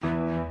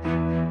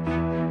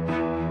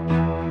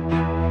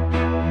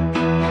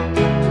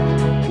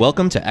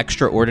Welcome to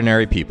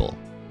Extraordinary People,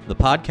 the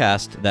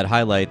podcast that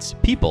highlights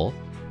people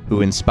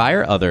who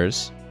inspire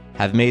others,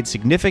 have made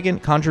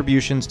significant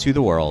contributions to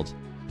the world,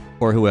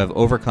 or who have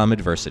overcome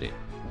adversity.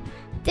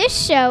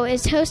 This show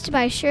is hosted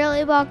by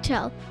Shirley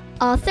Wachtel,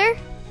 author,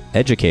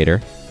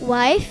 Educator,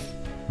 wife,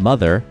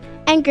 mother,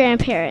 and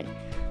grandparent.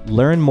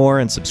 Learn more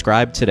and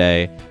subscribe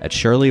today at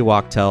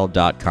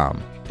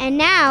shirleywachtel.com. And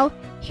now,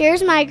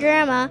 here's my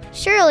grandma,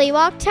 Shirley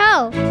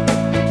Wachtel.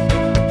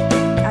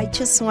 I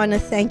just want to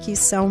thank you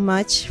so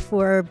much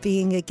for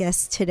being a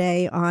guest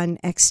today on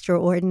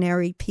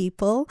Extraordinary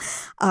People.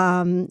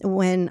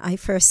 When I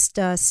first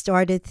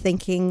started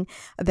thinking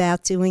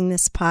about doing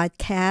this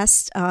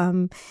podcast,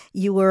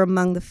 you were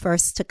among the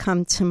first to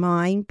come to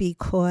mind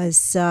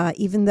because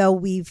even though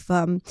we've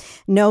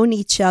known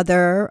each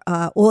other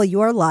all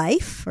your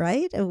life,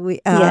 right?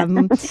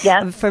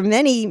 Yes. For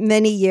many,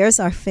 many years,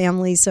 our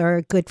families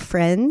are good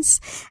friends.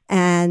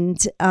 And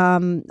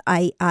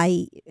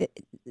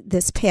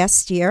this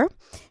past year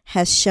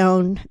has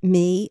shown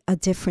me a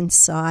different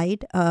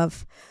side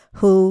of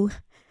who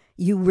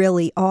you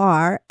really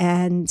are.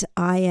 And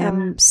I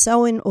am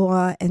so in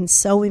awe and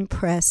so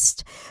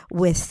impressed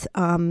with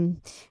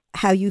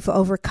how you've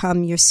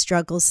overcome your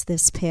struggles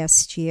this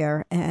past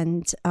year.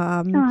 And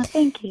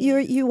thank you.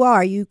 You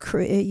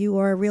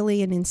are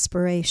really an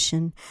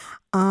inspiration.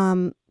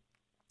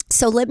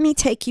 So let me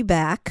take you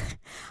back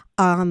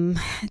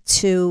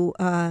to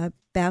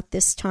about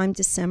this time,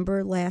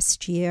 December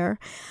last year,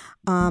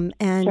 and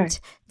Sure.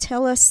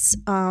 Tell us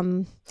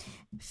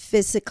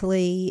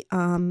physically.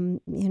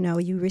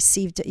 You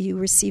received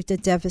a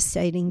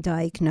devastating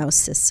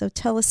diagnosis. So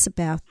tell us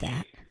about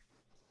that.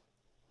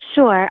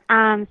 Sure.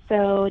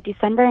 So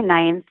December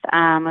 9th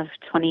of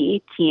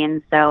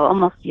 2018, so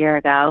almost a year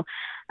ago,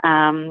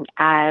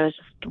 I was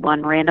just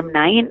one random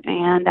night,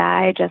 and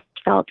I just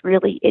felt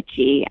really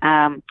itchy.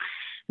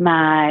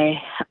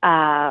 My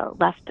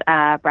left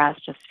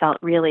breast just felt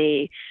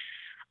really,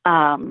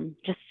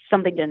 just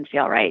something didn't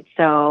feel right.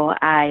 So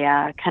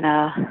I kind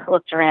of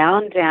looked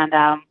around, and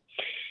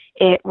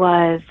it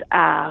was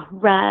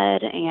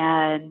red,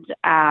 and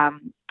I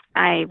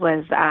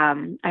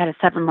had a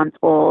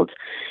 7-month-old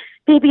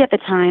baby at the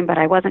time, but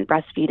I wasn't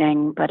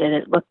breastfeeding, but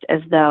it looked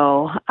as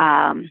though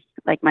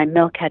like my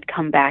milk had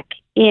come back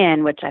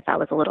in, which I thought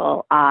was a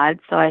little odd.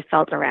 So I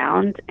felt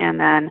around, and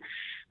then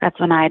that's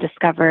when I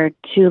discovered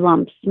 2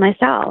 lumps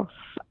myself.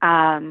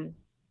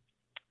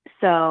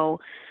 So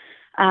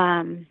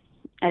I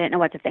didn't know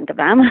what to think of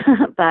them,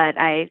 but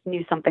I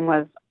knew something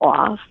was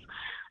off.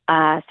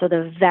 So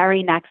the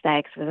very next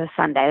day, because it was a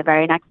Sunday, the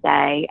very next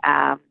day,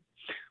 I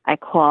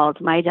called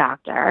my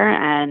doctor,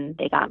 and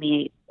they got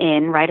me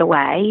in right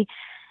away.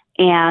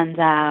 And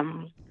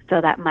so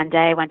that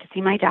Monday, I went to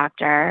see my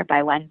doctor.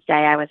 By Wednesday,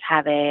 I was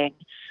having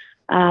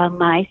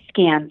my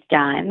scans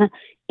done.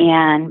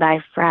 And by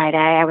Friday,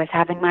 I was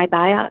having my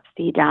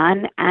biopsy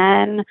done.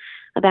 And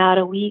about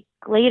a week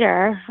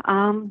later,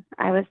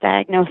 I was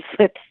diagnosed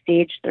with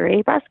stage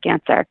 3 breast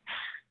cancer.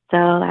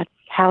 So that's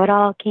how it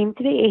all came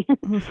to be.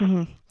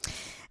 Mm-hmm.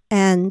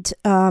 And,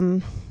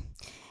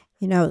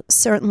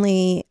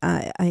 certainly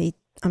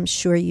I'm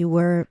sure you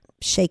were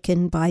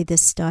shaken by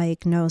this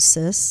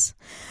diagnosis.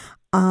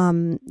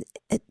 Tell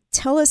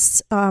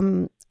us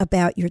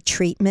about your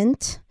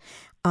treatment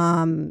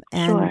and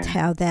Sure.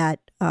 how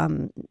that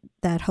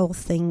whole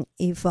thing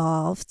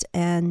evolved,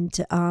 and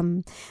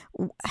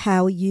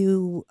how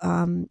you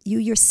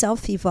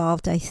yourself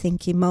evolved, I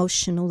think,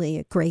 emotionally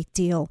a great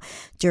deal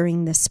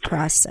during this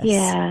process.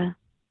 Yeah.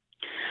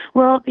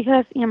 Well,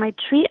 because,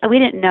 we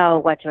didn't know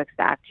what to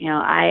expect.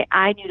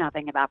 I knew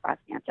nothing about breast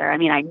cancer. I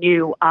mean, I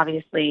knew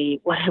obviously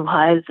what it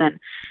was, but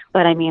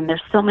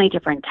there's so many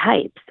different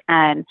types,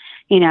 and,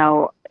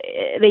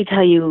 they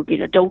tell you,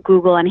 don't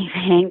Google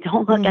anything,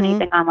 don't look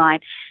anything online.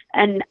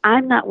 And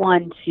I'm not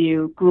one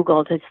to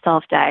Google to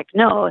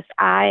self-diagnose.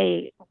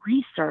 I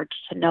research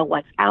to know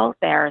what's out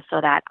there so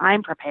that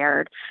I'm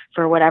prepared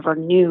for whatever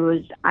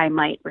news I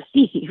might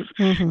receive.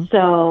 Mm-hmm.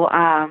 So,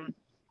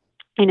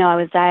 I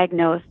was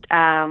diagnosed,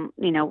 when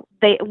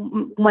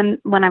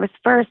I was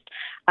first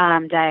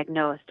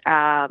diagnosed,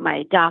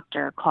 my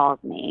doctor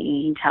calls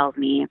me. He tells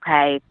me,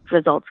 okay,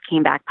 results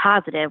came back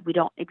positive. We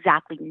don't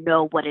exactly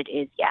know what it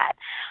is yet.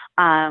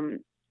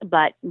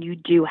 But you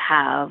do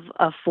have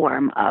a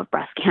form of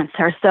breast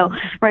cancer. So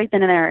right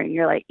then and there,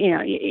 you're like,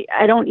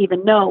 I don't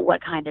even know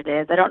what kind it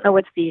is. I don't know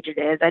what stage it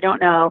is. I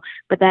don't know.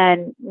 But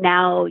then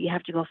now you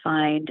have to go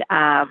find,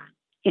 a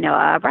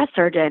breast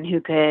surgeon who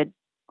could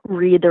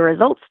read the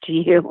results to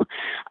you.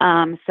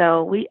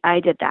 So I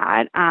did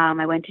that.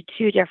 I went to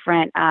 2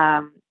 different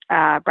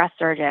breast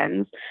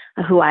surgeons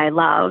who I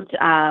loved,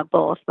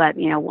 both, but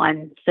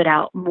one stood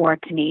out more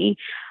to me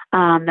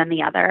than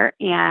the other,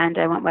 and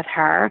I went with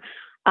her.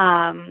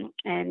 And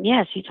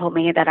yeah, she told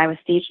me that I was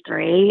stage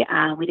 3.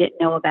 We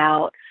didn't know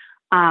about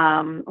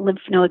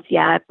lymph nodes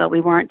yet, but we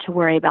weren't to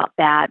worry about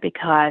that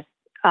because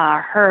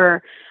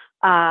her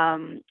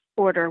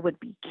order would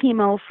be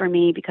chemo for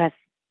me because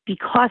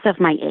of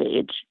my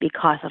age,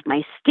 because of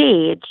my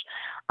stage.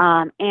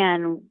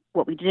 And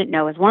what we didn't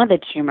know is one of the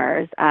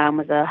tumors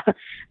was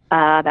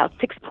about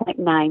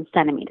 6.9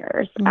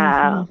 centimeters,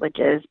 which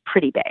is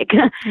pretty big.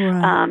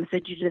 Right. So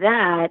due to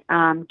that,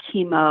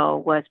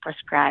 chemo was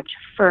prescribed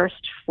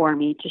first for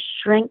me to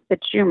shrink the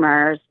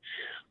tumors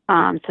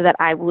so that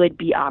I would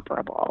be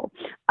operable.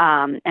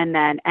 And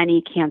then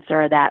any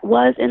cancer that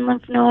was in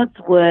lymph nodes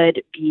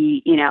would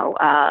be,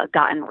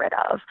 gotten rid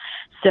of.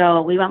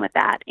 So we went with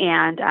that.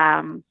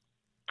 And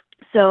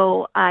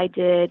so I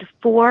did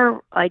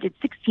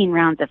 16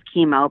 rounds of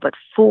chemo, but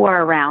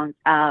 4 rounds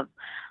of,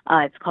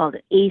 it's called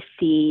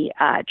AC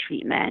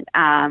treatment.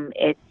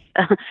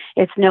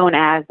 It's known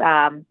as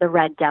the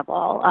Red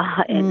Devil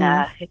in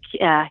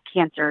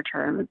cancer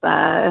terms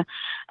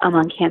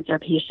among cancer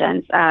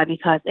patients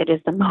because it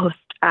is the most,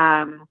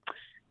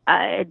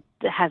 it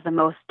has the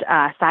most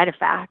side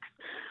effects.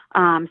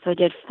 So I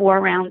did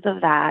 4 rounds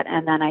of that,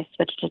 and then I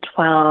switched to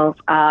 12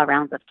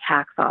 rounds of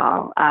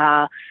Taxol.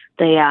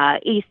 The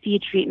AC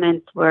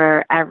treatments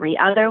were every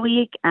other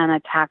week, and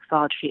the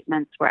Taxol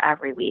treatments were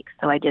every week.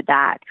 So I did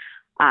that.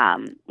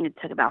 It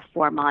took about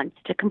 4 months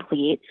to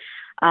complete.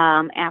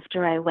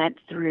 After I went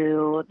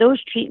through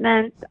those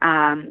treatments,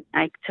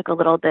 I took a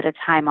little bit of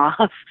time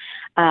off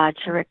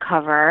to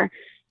recover,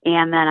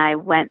 and then I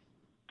went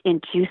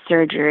into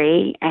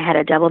surgery. I had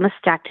a double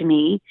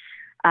mastectomy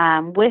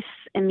with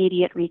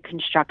immediate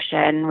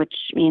reconstruction, which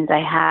means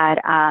I had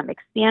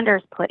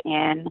expanders put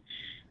in,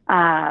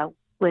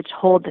 which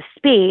hold the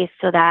space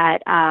so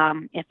that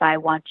if I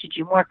want to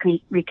do more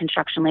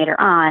reconstruction later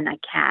on, I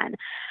can.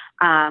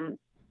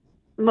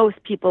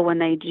 Most people, when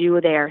they do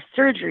their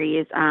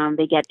surgeries,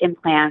 they get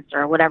implants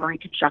or whatever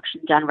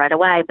reconstruction done right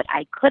away, but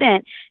I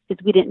couldn't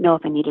because we didn't know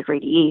if I needed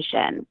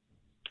radiation.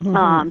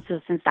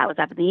 So since that was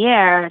up in the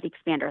air, the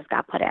expanders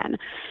got put in.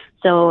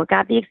 So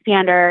got the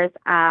expanders.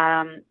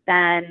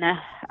 Then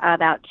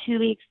about 2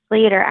 weeks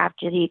later,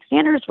 after the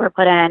expanders were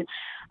put in,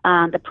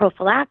 the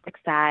prophylactic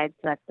side,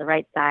 so that's the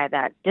right side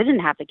that didn't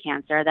have the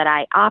cancer, that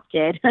I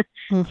opted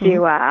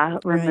to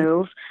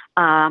remove,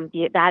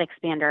 that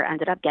expander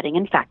ended up getting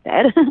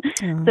infected.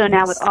 So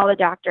now with all the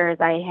doctors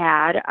I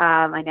had,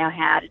 I now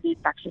had an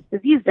infectious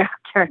disease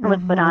doctor who was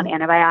put on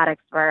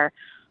antibiotics for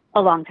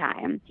a long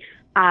time.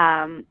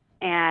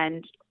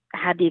 And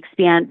had the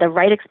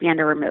right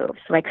expander removed.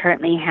 So I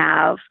currently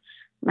have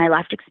my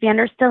left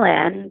expander still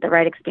in, the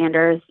right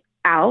expander's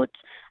out.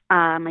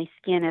 My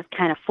skin is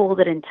kind of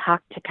folded and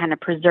tucked to kind of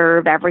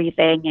preserve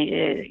everything,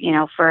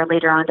 for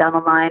later on down the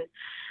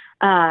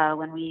line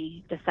when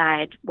we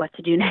decide what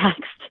to do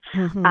next.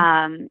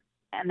 And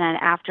then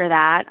after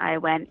that, I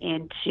went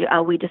into,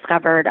 we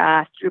discovered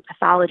through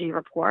pathology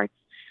reports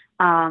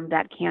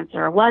that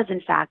cancer was,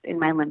 in fact, in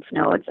my lymph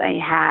nodes. I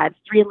had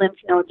 3 lymph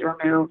nodes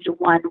removed,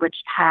 one which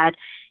had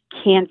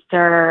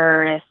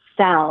cancerous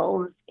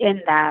cells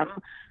in them.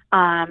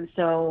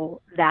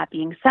 So that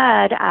being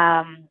said,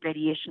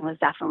 radiation was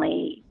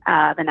definitely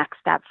the next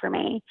step for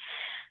me.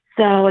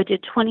 So I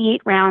did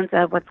 28 rounds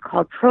of what's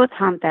called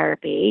proton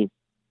therapy,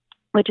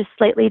 which is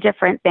slightly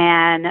different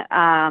than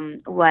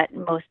what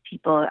most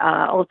people,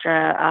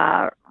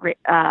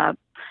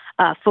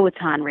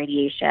 photon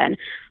radiation.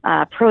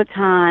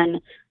 Proton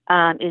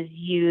is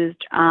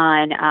used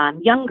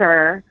on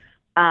younger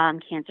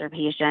cancer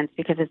patients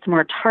because it's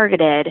more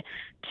targeted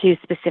to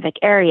specific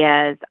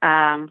areas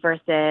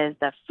versus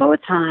the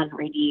photon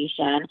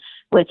radiation,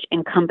 which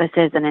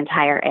encompasses an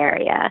entire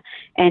area.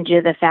 And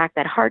due to the fact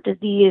that heart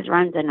disease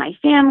runs in my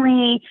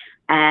family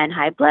and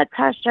high blood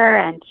pressure,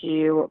 and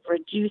to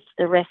reduce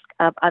the risk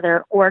of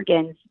other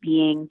organs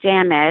being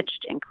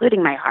damaged,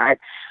 including my heart,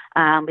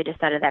 we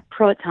decided that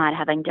proton,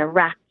 having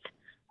direct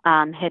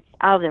hits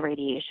of the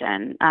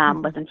radiation,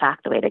 was in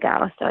fact the way to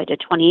go. So I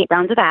did 28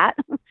 rounds of that.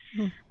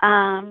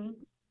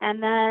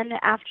 And then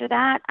after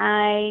that,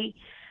 I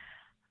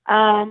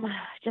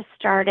just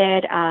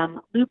started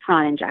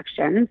Lupron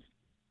injections.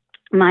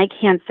 My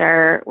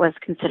cancer was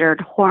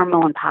considered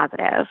hormone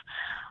positive.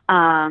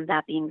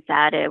 That being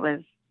said, it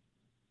was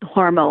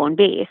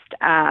hormone-based.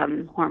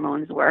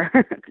 Hormones were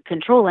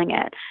controlling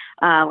it,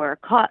 were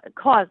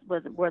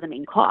the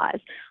main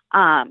cause.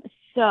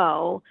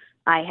 So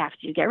I have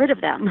to get rid of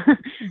them.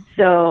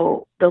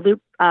 So the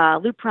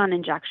Lupron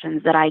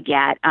injections that I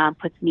get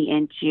puts me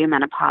into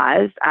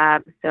menopause.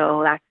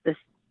 So that's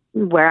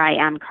where I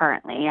am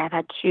currently. I've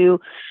had 2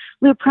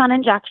 Lupron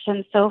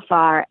injections so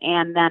far,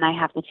 and then I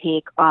have to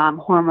take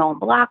hormone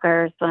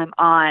blockers. So I'm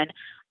on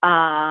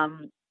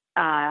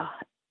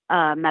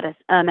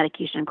a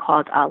medication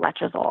called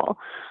letrozole.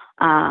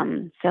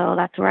 So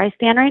that's where I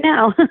stand right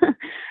now.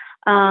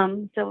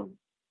 So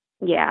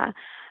yeah.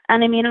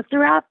 And I mean,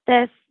 throughout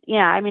this,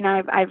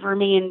 I've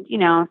remained,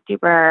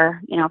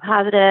 super,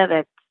 positive.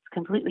 It's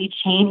completely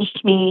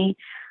changed me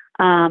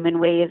in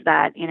ways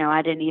that,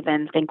 I didn't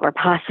even think were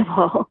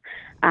possible.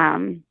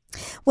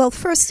 Well,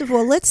 first of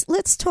all,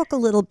 let's talk a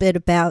little bit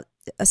about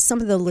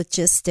some of the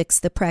logistics,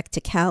 the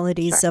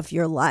practicalities of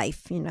your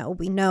life. You know,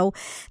 we know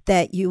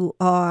that you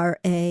are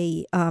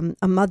a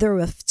mother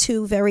of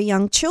two very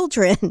young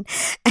children,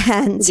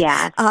 and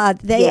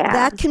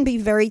that can be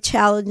very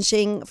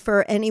challenging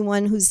for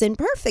anyone who's in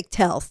perfect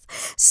health.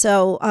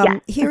 So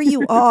here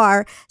you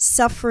are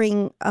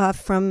suffering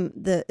from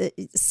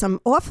some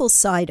awful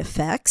side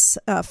effects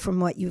from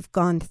what you've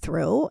gone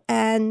through,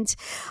 and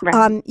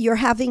you're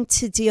having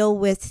to deal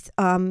with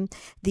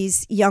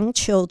these young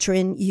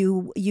children.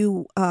 You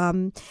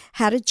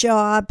had a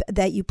job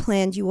that you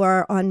planned. You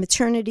are on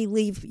maternity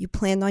leave. You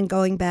planned on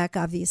going back.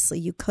 Obviously,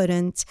 you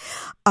couldn't.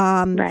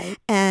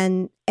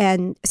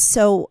 And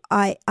so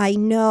I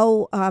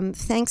know,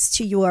 thanks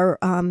to your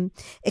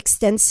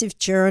extensive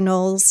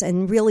journals,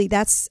 and really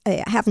I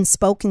haven't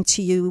spoken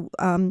to you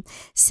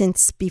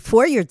since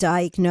before your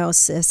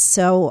diagnosis.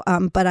 So,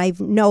 but I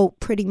know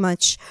pretty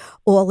much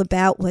all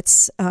about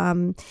what's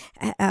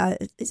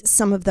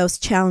some of those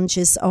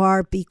challenges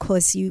are,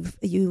 because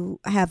you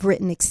have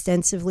written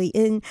extensively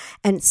in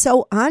and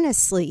so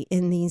honestly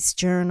in these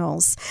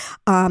journals,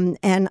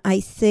 and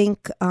I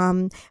think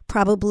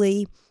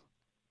probably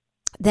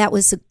that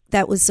was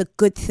a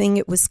good thing.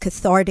 It was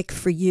cathartic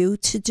for you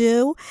to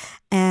do,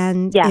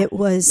 and it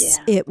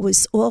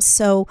was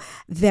also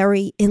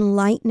very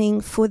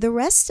enlightening for the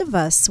rest of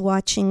us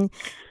watching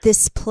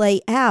this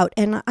play out.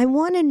 And I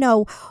want to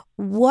know,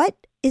 what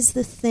is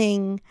the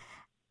thing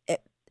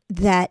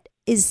that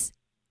is,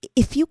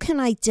 if you can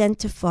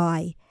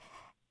identify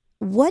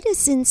what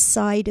is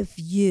inside of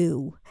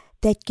you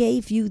that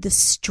gave you the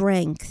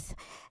strength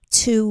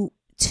to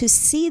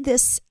see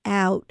this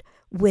out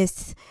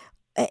with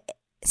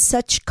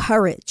such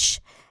courage.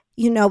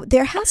 You know,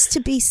 there has to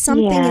be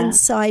something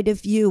inside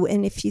of you.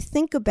 And if you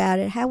think about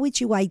it, how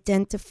would you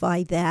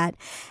identify that?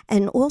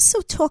 And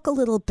also talk a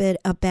little bit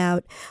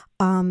about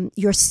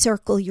your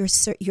circle,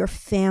 your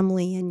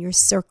family, and your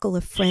circle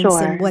of friends,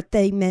 and what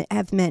they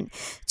have meant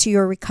to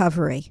your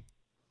recovery.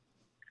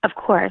 Of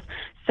course.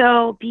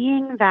 So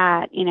being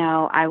that, you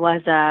know, I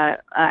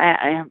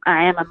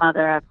am a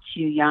mother of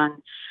two young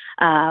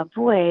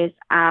boys,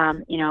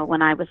 you know,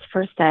 when I was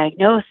first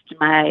diagnosed,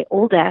 my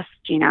oldest,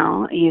 you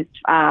know, he's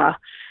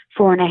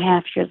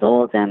 4.5 years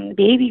old, and the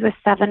baby was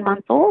 7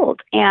 months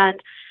old. And,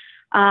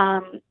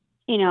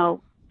 you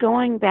know,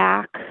 going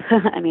back,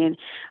 I mean,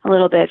 a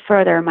little bit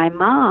further, my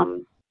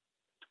mom,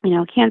 you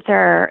know,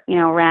 cancer, you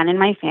know, ran in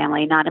my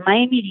family, not in my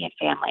immediate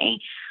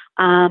family.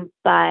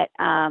 But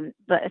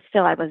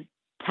still I was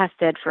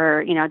tested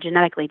for, you know,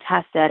 genetically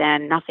tested,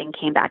 and nothing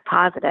came back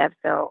positive.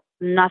 So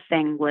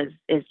nothing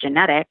is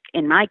genetic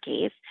in my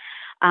case.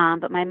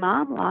 But my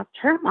mom lost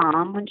her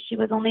mom when she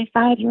was only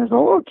 5 years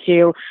old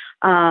to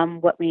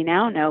what we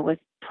now know was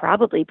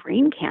probably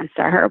brain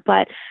cancer.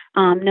 But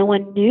no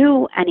one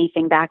knew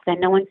anything back then.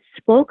 No one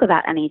spoke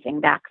about anything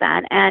back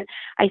then. And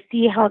I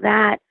see how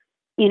that,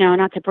 you know,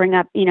 not to bring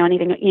up, you know,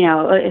 anything, you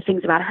know,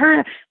 things about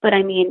her, but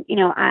I mean, you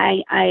know,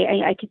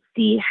 I could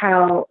see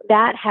how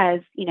that has,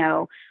 you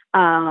know,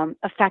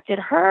 affected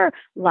her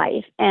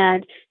life.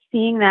 And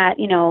seeing that,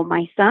 you know,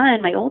 my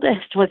son, my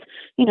oldest, was,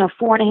 you know,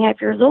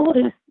 4.5 years old,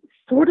 it was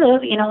sort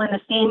of, you know, in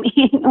the same,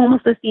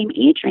 almost the same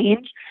age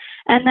range.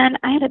 And then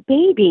I had a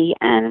baby,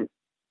 and,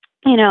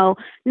 you know,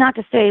 not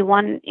to say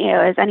one, you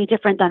know, is any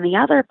different than the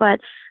other, but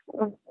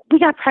we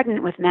got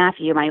pregnant with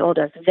Matthew, my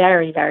oldest,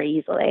 very, very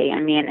easily. I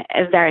mean,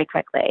 very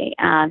quickly,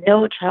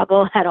 no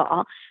trouble at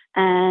all.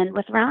 And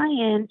with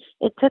Ryan,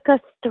 it took us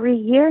 3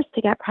 years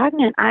to get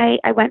pregnant. I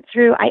went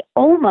through, I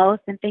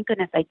almost, and thank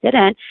goodness I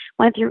didn't,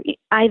 went through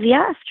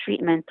IVF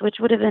treatments, which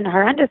would have been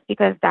horrendous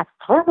because that's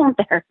hormone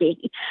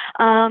therapy.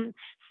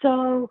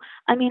 So,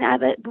 I mean,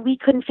 we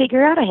couldn't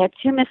figure out. I had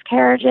 2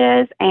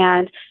 miscarriages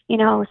and, you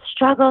know,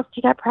 struggles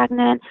to get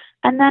pregnant.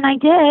 And then I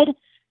did.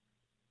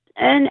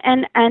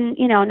 And,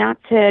 you know, not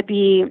to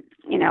be,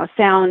 you know,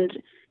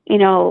 sound, you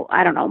know,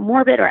 I don't know,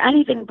 morbid or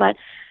anything, but,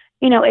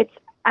 you know,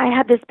 I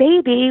had this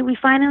baby. We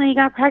finally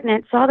got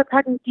pregnant, saw the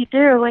pregnancy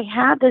through. I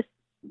had this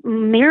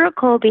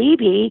miracle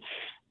baby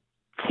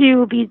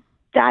to be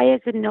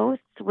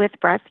diagnosed with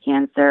breast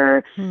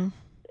cancer.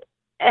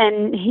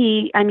 And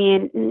I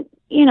mean,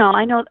 you know,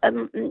 I know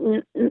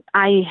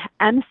I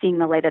am seeing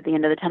the light at the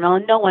end of the tunnel,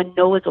 and no one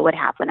knows what would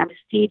happen. I'm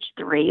stage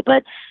 3,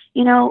 but,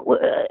 you know,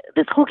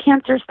 this whole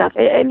cancer stuff,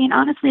 I mean,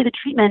 honestly, the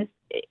treatment,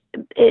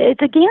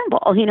 it's a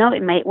gamble. You know,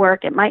 it might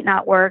work, it might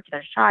not work.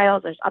 There's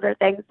trials, there's other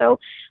things. So,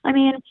 I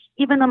mean,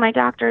 even though my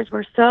doctors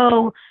were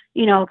so,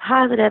 you know,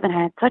 positive and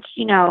had such,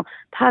 you know,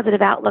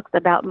 positive outlooks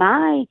about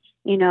my,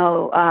 you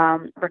know,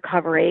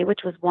 recovery, which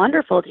was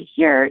wonderful to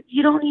hear,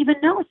 you don't even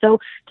know. So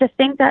to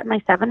think that my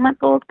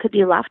 7-month-old could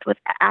be left with,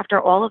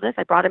 after all of this,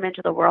 I brought him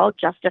into the world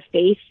just to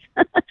face,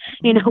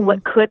 you know,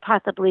 what could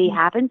possibly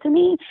happen to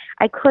me.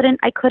 I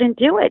couldn't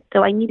do it.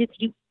 So I needed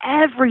to do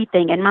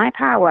everything in my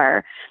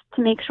power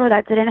to make sure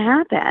that didn't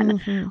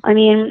happen. I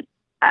mean,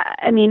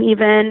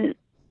 even,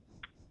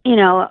 you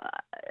know,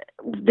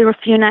 there were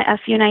a few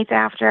nights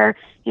after,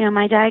 you know,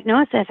 my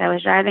diagnosis, I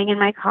was driving in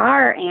my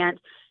car, and,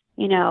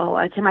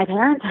 to my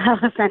parents'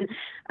 house, and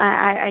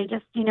I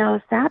just,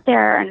 sat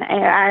there and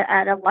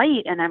at a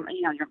light, and I'm,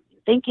 you're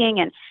thinking,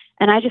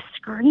 and I just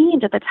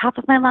screamed at the top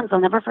of my lungs. I'll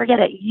never forget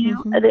it.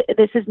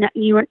 This is not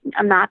you.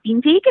 I'm not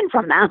being taken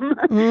from them.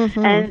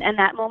 And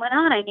that moment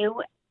on, I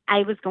knew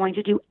I was going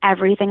to do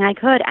everything I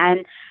could.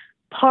 And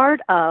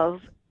part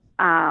of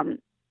the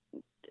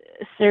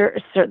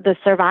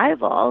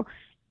survival,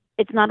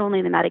 it's not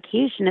only the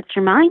medication, it's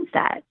your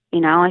mindset.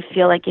 I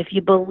feel like if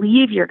you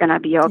believe you're going to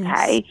be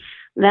okay,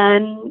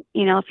 then,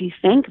 if you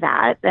think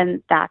that,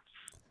 then that's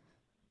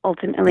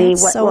ultimately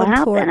what will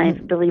happen. I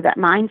believe that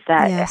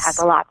mindset has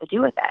a lot to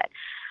do with it.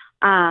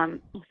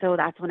 So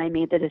that's when I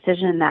made the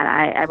decision that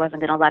I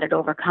wasn't going to let it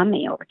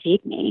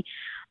overtake me.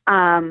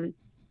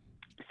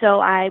 So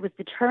I was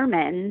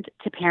determined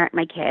to parent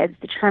my kids,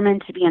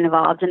 determined to be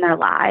involved in their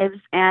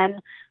lives,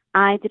 and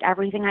I did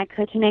everything I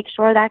could to make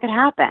sure that could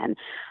happen.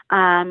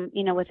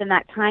 Within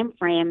that time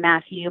frame,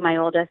 Matthew, my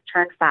oldest,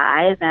 turned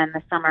 5, and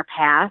the summer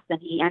passed, and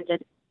he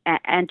entered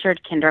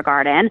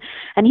kindergarten,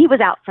 and he was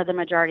out for the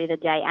majority of the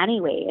day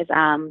anyways.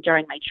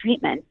 During my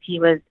treatment, he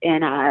was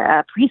in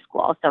a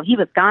preschool, so he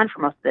was gone for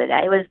most of the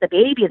day. It was the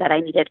baby that I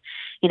needed,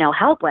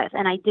 help with,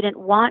 and I didn't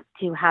want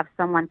to have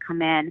someone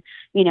come in,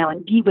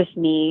 and be with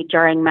me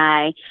during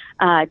my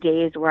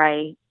days where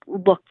I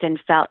looked and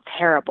felt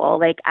terrible.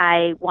 Like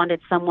I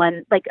wanted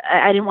someone, like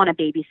I didn't want a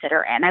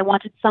babysitter in. I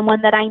wanted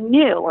someone that I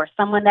knew or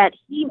someone that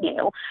he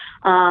knew.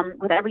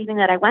 With everything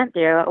that I went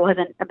through, it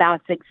wasn't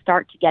about to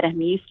start to get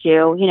him used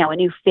to, a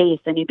new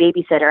face, a new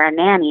babysitter, a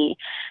nanny.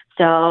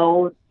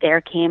 So there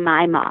came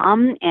my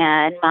mom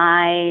and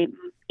my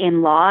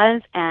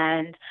in-laws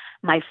and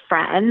my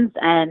friends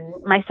and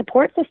my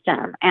support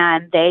system,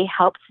 and they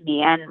helped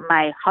me. And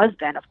my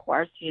husband, of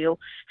course, who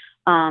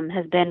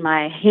has been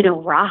my,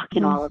 rock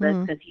in all of this,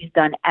 because he's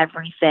done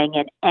everything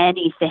and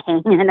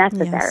anything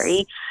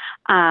necessary,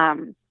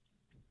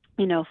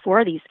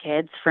 for these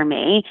kids, for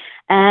me.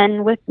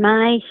 And with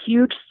my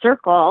huge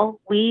circle,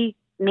 we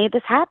made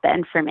this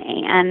happen for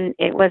me. And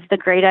it was the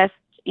greatest,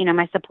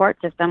 my support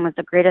system was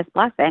the greatest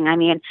blessing. I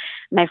mean,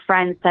 my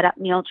friends set up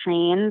meal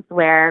trains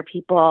where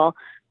people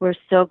were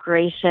so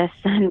gracious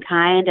and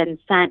kind and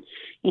sent,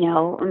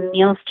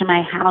 meals to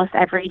my house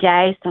every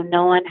day, so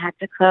no one had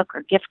to cook,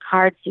 or gift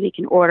cards so we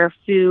can order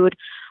food.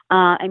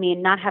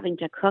 Not having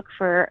to cook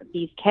for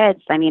these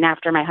kids.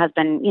 After my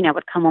husband,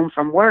 would come home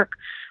from work,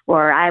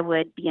 or I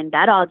would be in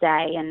bed all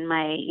day, and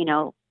my,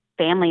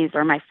 families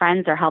or my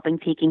friends are helping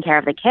taking care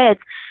of the kids.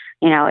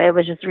 It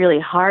was just really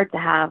hard to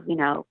have,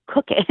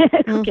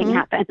 cooking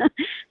happen.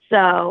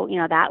 So,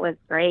 that was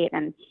great.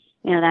 And,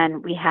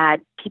 then we had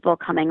people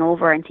coming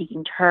over and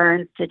taking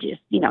turns to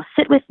just,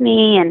 sit with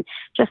me, and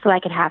just so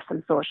I could have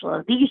some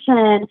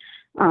socialization.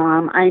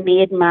 I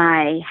made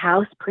my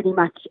house pretty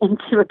much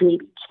into a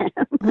baby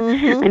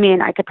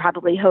gym. I could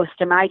probably host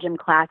a my gym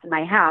class in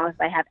my house.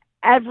 I have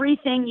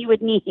everything you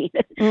would need,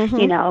 so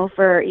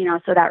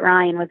that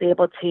Ryan was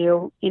able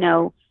to,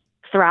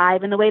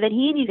 thrive in the way that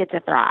he needed to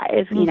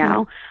thrive,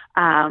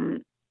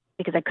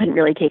 because I couldn't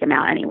really take him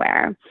out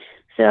anywhere.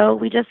 So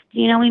we just,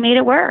 we made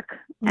it work.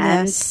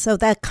 And, yes. So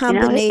that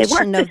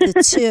combination of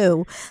the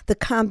two, the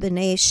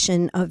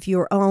combination of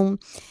your own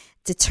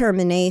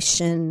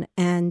determination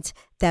and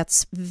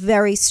that's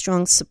very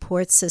strong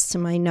support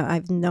system. I know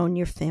I've known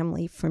your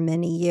family for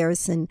many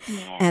years, and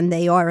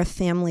they are a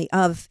family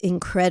of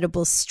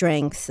incredible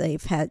strength.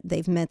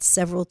 They've met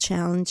several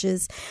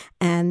challenges,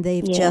 and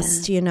they've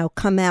just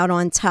come out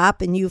on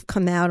top, and you've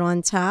come out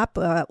on top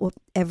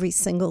every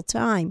single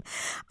time.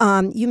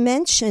 You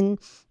mentioned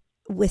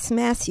with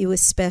Matthew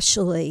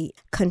especially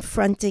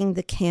confronting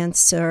the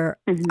cancer.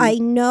 I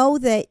know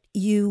that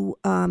you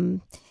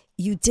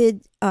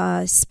did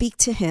speak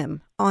to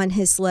him on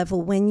his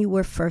level when you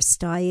were first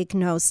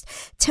diagnosed.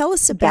 Tell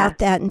us about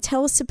that, and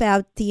tell us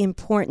about the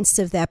importance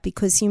of that,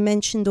 because you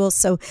mentioned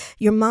also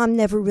your mom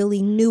never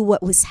really knew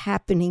what was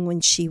happening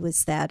when she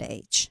was that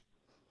age.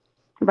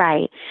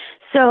 Right.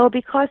 So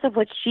because of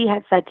what she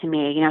had said to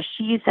me,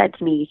 she said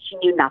to me she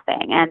knew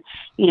nothing. And,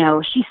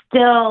 she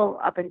still,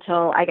 up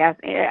until,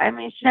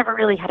 she never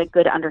really had a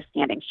good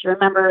understanding. She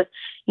remembers,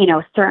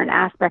 certain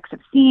aspects of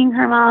seeing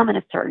her mom in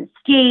a certain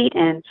state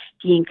and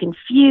being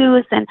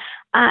confused. And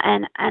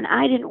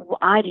I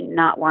did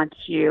not want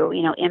to,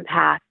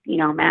 impact,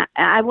 Matt.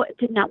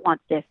 Did not want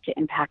this to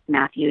impact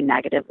Matthew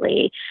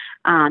negatively.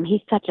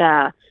 He's such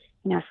a,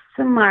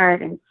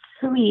 smart and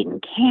sweet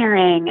and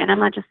caring, and I'm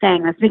not just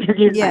saying this because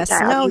he's my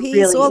child. No, he's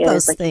really all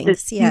those like,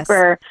 things. He's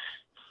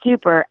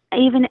super,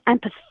 even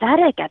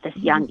empathetic at this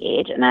young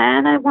age, and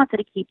I wanted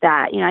to keep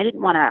that. I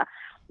didn't want to,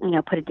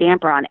 put a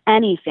damper on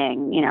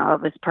anything,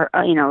 of his,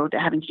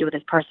 having to do with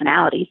his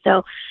personality.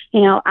 So,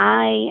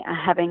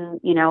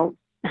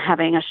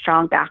 having a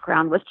strong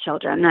background with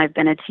children. I've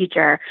been a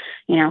teacher,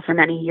 for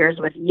many years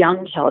with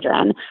young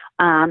children.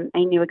 I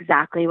knew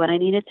exactly what I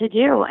needed to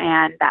do,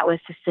 and that was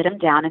to sit him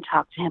down and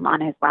talk to him on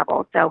his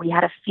level. So we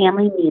had a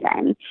family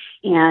meeting,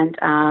 and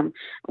I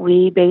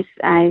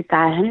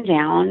sat him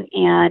down,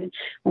 and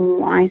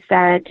I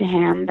said to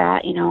him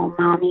that,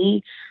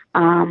 Mommy,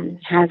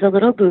 has a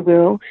little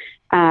boo-boo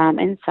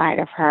inside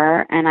of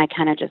her, and I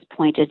kind of just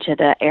pointed to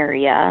the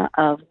area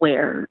of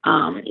where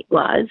it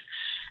was,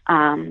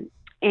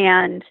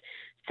 and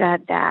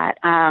said that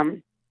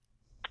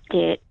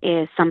it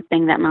is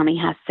something that mommy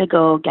has to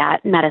go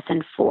get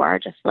medicine for,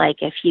 just like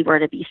if he were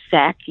to be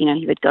sick,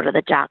 he would go to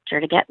the doctor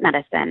to get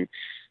medicine.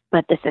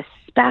 But this is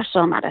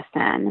special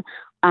medicine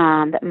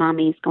that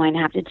mommy's going to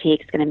have to take.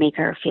 It's going to make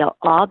her feel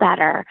all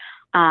better.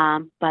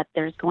 But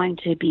there's going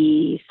to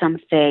be some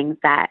things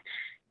that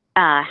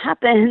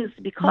happens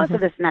because of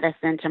this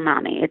medicine to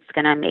mommy. It's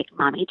going to make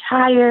mommy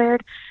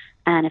tired.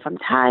 And if I'm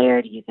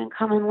tired, you can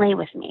come and lay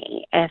with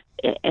me. If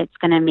it's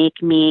going to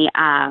make me,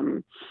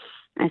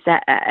 I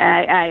said,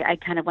 I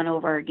kind of went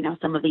over,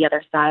 some of the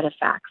other side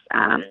effects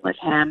with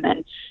him.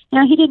 And,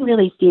 he didn't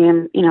really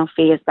seem,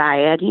 fazed by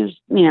it. He was,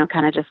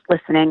 kind of just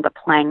listening but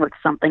playing with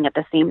something at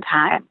the same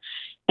time.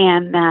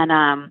 And then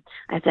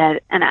I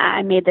said, and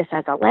I made this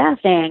as a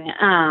laughing,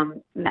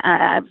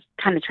 I've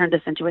kind of turned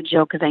this into a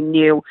joke because I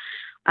knew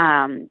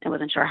I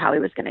wasn't sure how he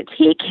was going to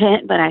take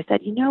it. But I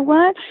said, you know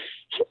what?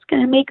 It's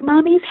going to make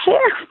mommy's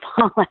hair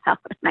fall out.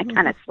 And I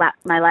kind of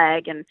slapped my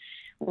leg and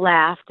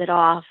laughed it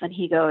off. And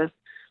he goes,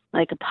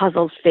 like a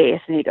puzzled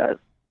face, and he goes,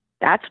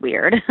 that's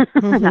weird.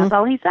 That's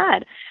all he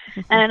said.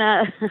 And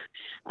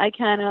I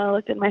kind of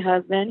looked at my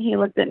husband. He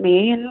looked at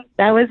me, and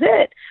that was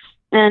it.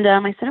 And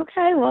I said,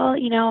 okay, well,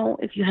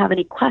 if you have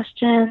any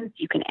questions,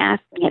 you can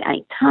ask me at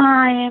any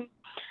time.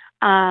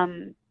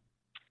 And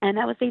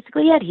that was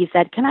basically it. He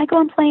said, can I go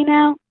and play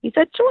now? He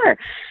said, sure.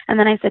 And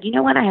then I said, you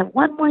know what? I have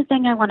one more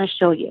thing I want to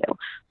show you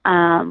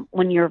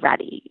when you're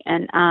ready.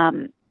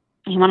 And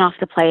he went off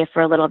to play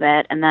for a little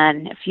bit, and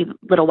then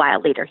little while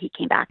later, he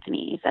came back to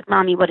me. He said,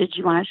 Mommy, what did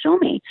you want to show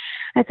me?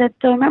 I said,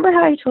 so remember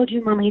how I told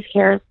you Mommy's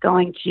hair is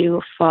going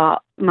to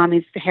fall?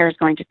 Mommy's hair is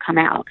going to come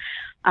out.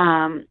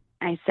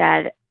 I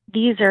said,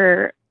 these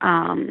are,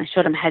 I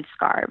showed him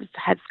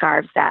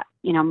headscarves that,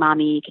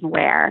 Mommy can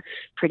wear,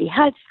 pretty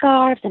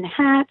headscarves and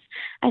hats.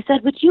 I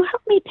said, would you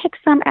help me pick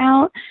some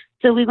out?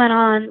 So we went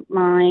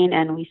online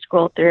and we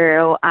scrolled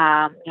through,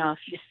 a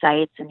few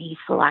sites, and he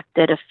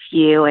selected a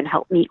few and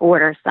helped me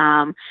order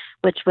some,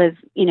 which was,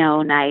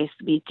 nice.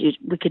 We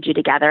could do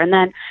together. And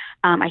then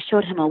I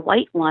showed him a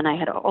white one I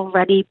had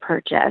already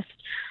purchased.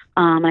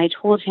 I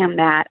told him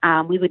that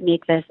we would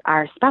make this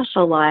our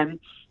special one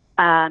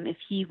if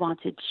he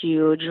wanted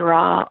to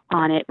draw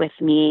on it with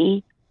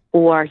me,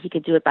 or he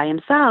could do it by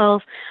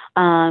himself.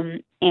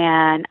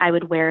 And I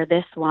would wear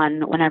this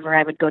one whenever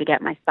I would go to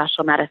get my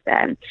special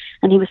medicine.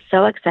 And he was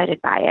so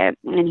excited by it.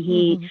 And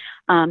he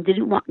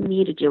didn't want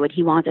me to do it.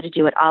 He wanted to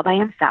do it all by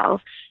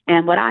himself.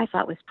 And what I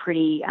thought was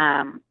pretty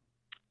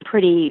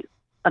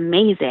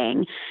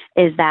amazing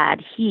is that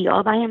he,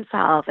 all by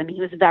himself, and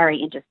he was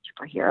very into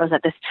superheroes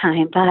at this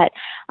time, but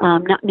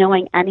not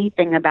knowing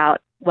anything about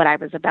what I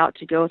was about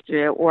to go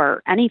through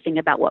or anything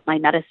about what my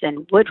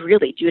medicine would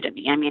really do to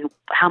me. I mean,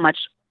 how much,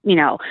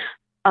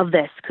 of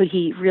this could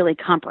he really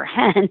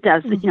comprehend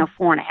as,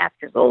 4.5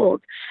 years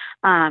old?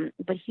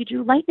 But he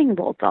drew lightning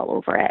bolts all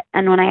over it.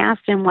 And when I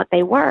asked him what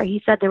they were,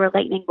 he said they were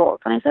lightning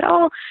bolts. And I said,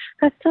 oh,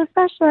 that's so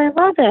special. I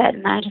love it.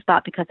 And I just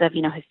thought because of,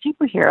 his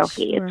superhero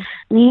phase.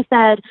 And he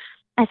said,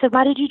 I said,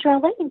 why did you draw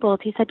lightning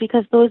bolts? He said,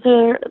 because those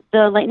are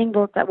the lightning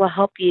bolts that will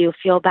help you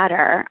feel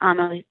better. I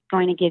was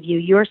going to give you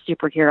your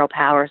superhero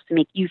powers to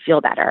make you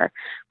feel better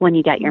when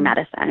you get your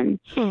medicine.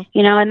 And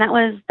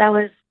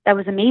that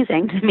was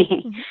amazing to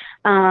me.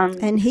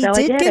 And he so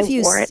did give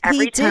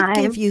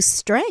give you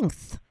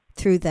strength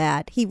through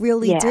that. He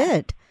really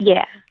did.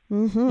 Yeah.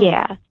 Mm-hmm.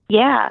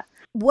 Yeah.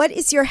 What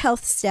is your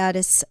health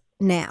status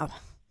now?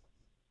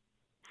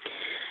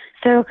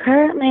 So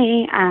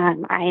currently, I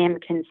am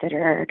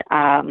considered,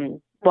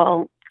 I'm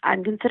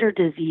considered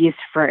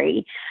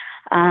disease-free.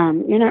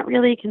 You're not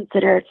really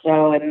considered,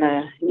 so in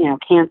the,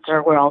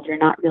 cancer world, you're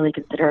not really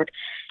considered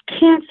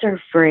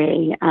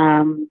cancer-free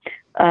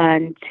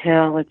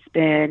until it's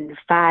been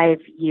 5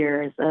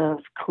 years of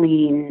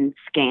clean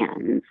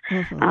scans.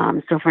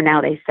 So for now,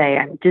 they say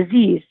I'm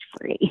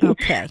disease-free.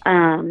 Okay.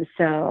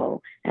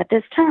 So at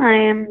this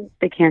time,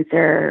 the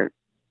cancer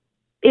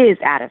is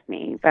out of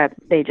me, but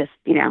they just,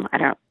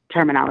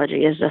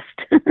 terminology is just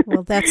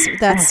well,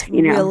 that's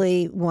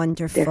really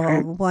wonderful,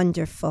 different.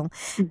 Wonderful.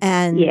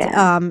 And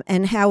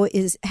and how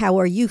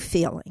are you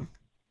feeling?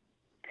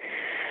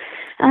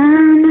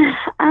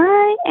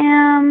 I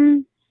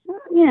am,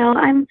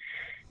 I'm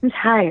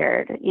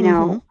tired.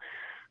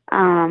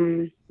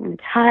 I'm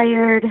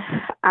tired.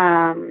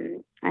 I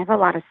have a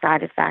lot of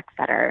side effects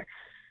that are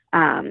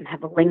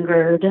have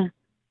lingered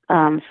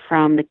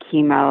from the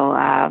chemo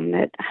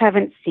that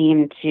haven't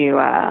seemed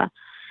to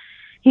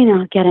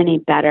get any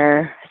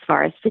better as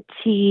far as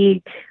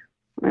fatigue.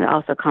 It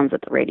also comes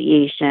with the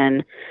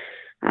radiation.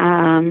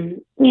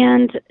 And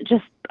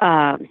just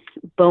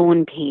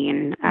bone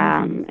pain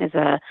is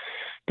a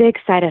big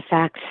side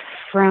effect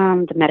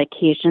from the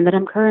medication that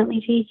I'm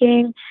currently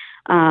taking.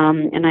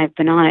 And I've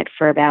been on it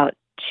for about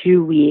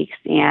 2 weeks,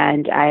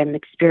 and I'm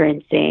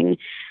experiencing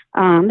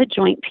the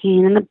joint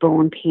pain and the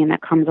bone pain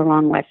that comes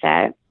along with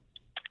it.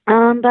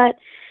 But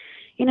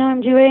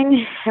I'm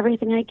doing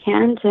everything I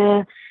can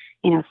to,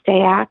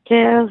 stay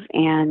active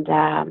and,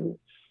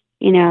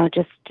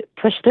 just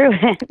push through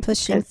it.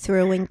 Pushing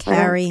through and What else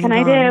carrying can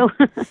I on.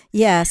 do?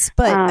 Yes,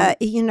 but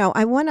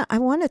I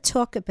want to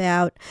talk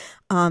about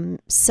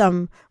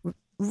some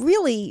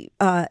really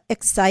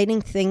exciting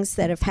things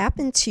that have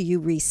happened to you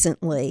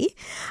recently.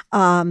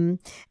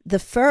 The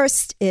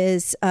first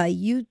is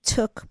you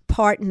took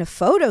part in a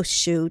photo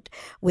shoot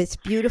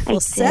with Beautiful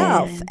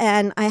Self,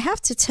 and I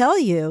have to tell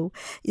you,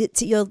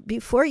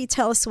 before you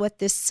tell us what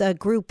this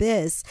group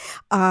is,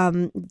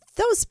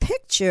 those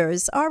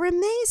pictures are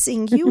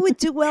amazing. You would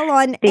do well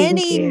on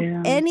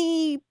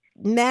any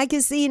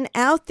magazine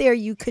out there.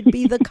 You could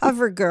be the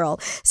cover girl.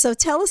 So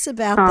tell us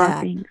about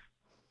that. Thanks.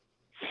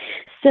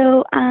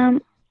 So,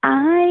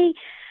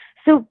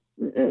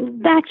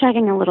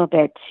 backtracking a little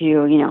bit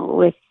to,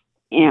 with,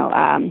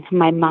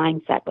 my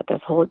mindset with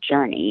this whole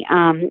journey,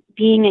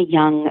 being a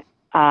young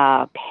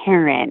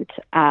parent,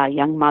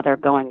 young mother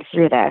going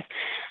through this,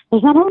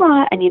 there's not a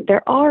lot. I mean,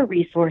 there are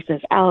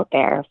resources out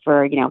there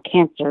for,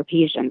 cancer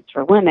patients,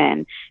 for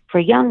women, for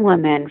young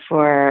women,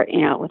 for,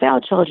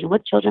 without children,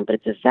 with children, but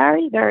it's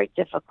very, very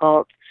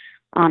difficult,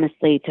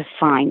 honestly, to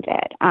find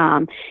it.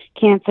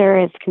 Cancer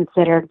is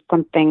considered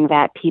something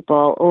that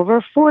people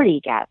over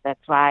 40 get.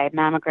 That's why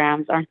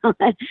mammograms are not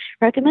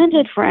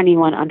recommended for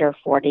anyone under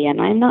 40,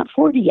 and I'm not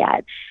 40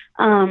 yet.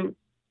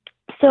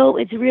 So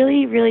it's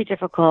really, really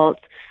difficult.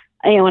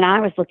 When I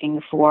was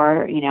looking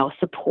for,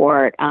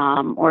 support,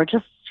 or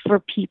just for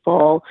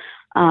people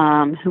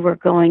who were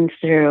going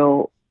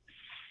through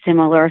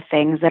similar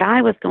things that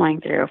I was going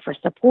through, for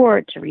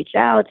support, to reach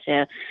out,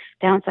 to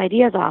bounce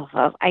ideas off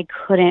of, I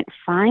couldn't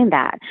find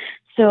that.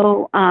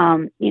 So,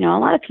 a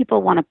lot of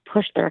people want to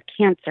push their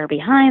cancer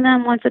behind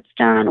them once it's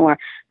done, or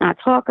not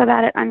talk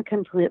about it. I'm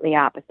completely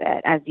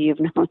opposite, as you've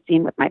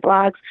seen with my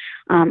blogs.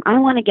 I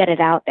want to get it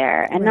out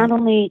there, and not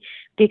only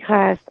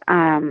because,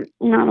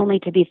 not only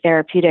to be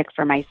therapeutic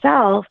for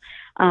myself,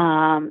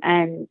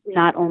 and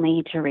not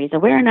only to raise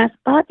awareness,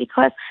 but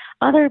because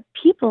other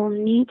people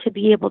need to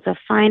be able to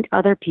find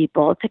other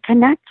people to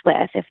connect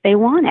with if they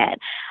want it.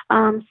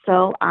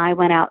 So I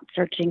went out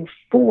searching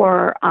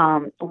for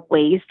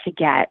ways to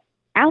get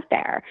out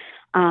there.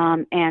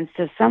 And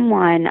so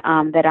someone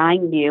that I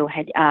knew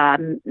had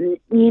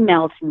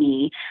emailed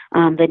me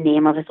the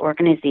name of this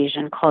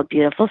organization called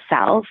Beautiful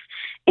Self.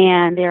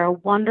 And they're a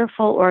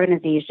wonderful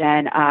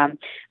organization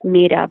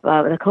made up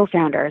of, the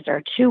co-founders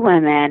are two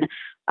women,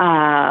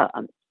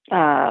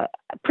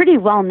 pretty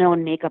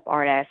well-known makeup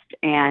artist,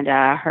 and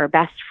her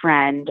best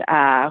friend,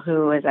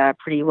 who is a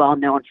pretty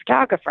well-known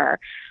photographer.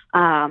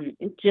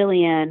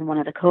 Jillian, one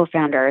of the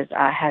co-founders,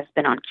 has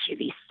been on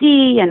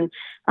QVC, and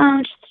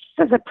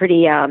she has a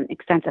pretty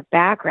extensive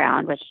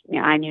background, which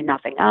I knew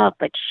nothing of,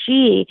 but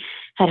she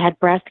had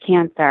breast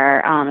cancer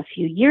a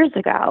few years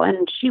ago,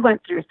 and she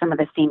went through some of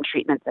the same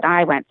treatments that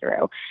I went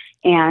through.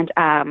 And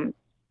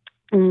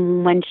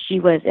when she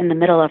was in the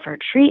middle of her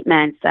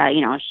treatments,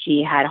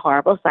 she had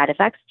horrible side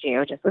effects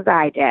too, just as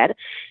I did.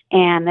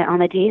 And on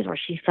the days where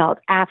she felt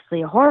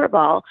absolutely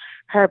horrible,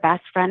 her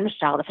best friend,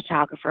 Michelle, the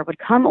photographer, would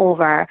come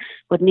over,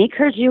 would make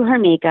her do her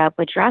makeup,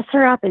 would dress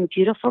her up in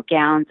beautiful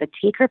gowns, would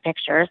take her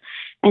pictures,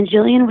 and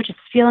Jillian would just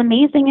feel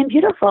amazing and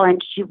beautiful,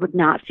 and she would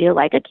not feel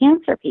like a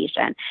cancer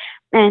patient.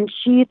 And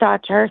she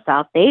thought to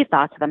herself, they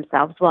thought to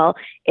themselves, well,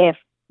 if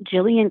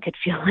Jillian could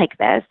feel like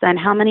this, then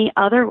how many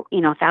other,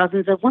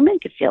 thousands of women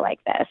could feel like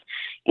this?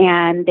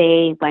 And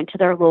they went to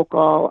their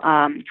local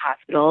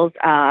hospitals,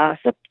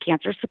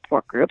 cancer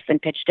support groups, and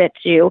pitched it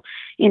to,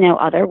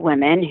 other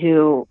women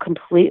who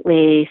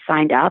completely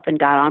signed up and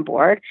got on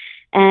board.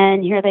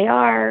 And here they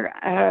are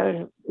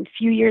a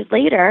few years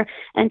later,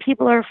 and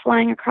people are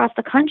flying across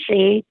the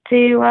country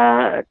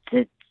to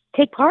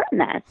take part in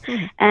this.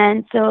 Mm-hmm.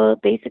 And so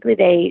basically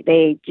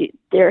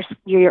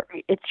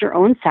it's your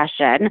own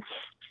session,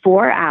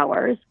 4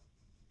 hours,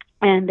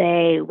 and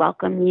they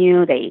welcome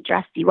you, they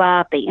dress you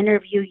up, they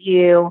interview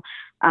you.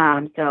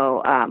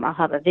 So I'll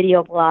have a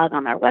video blog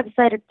on their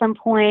website at some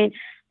point.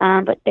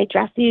 But they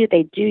dress you,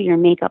 they do your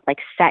makeup, like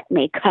set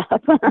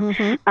makeup.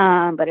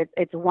 Mm-hmm. But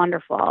it's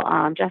wonderful.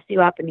 Dress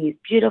you up in these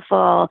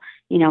beautiful,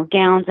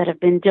 gowns that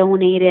have been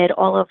donated.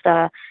 All of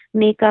the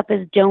makeup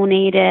is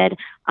donated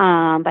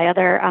by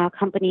other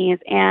companies,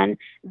 and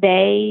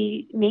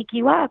they make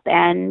you up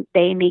and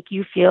they make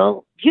you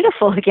feel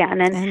beautiful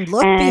again. And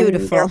look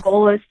beautiful. Their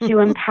goal is to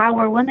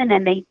empower women,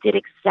 and they did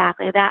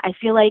exactly that. I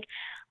feel like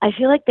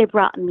they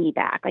brought me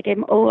back. Like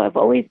I've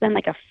always been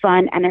like a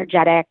fun,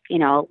 energetic,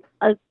 yes.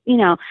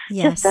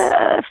 just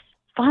a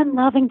fun,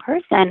 loving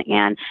person.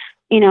 And,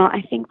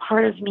 I think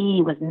part of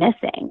me was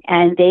missing.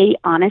 And they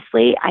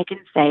honestly, I can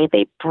say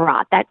they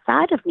brought that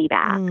side of me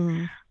back.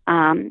 Mm.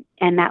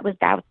 And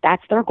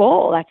that's their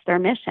goal. That's their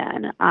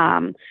mission.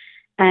 And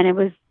it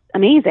was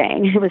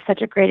amazing. It was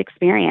such a great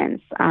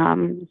experience.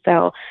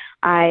 So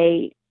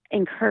I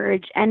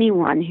encourage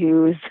anyone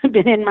who's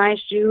been in my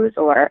shoes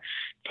or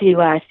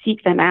to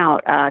seek them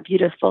out,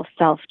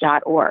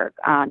 beautifulself.org.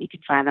 You can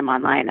find them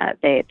online.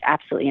 They're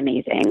absolutely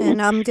amazing.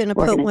 And I'm going to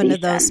put one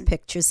of those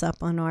pictures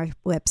up on our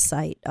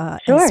website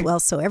as well,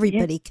 so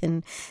everybody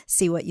can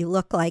see what you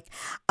look like.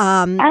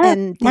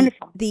 And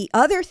the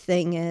other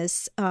thing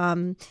is,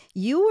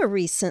 you were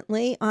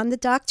recently on the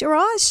Dr.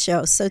 Oz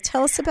show, so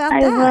tell us about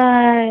that.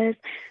 I was.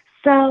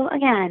 So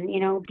again,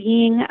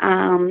 being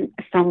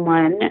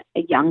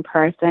a young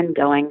person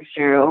going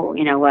through,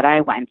 what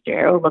I went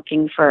through,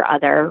 looking for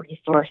other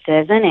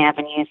resources and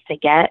avenues to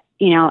get,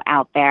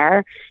 out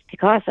there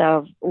because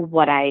of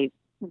what I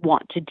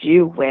want to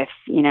do with,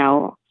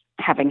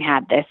 having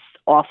had this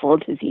awful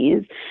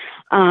disease.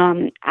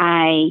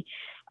 I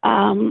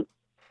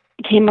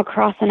came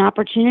across an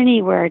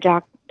opportunity where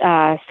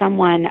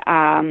someone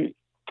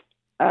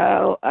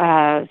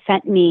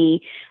sent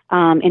me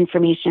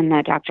information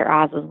that Dr.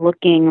 Oz was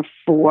looking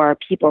for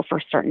people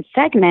for certain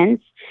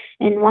segments,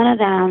 and one of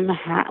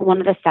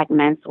the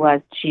segments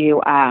was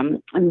to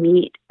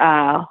meet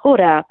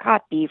Hoda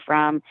Kotb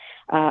from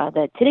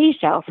the Today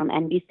Show from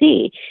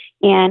NBC,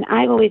 and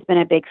I've always been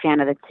a big fan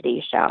of the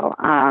Today Show,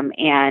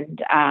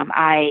 and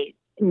I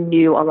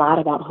knew a lot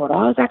about Hoda.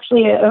 I was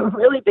actually a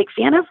really big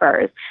fan of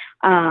hers.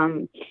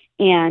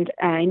 And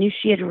I knew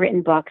she had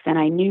written books, and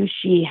I knew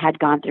she had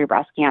gone through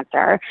breast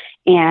cancer.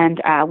 And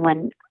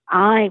when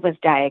I was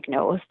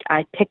diagnosed,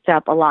 I picked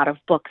up a lot of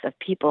books of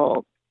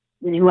people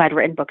who had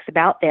written books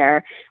about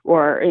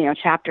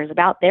chapters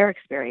about their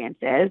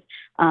experiences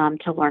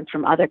to learn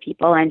from other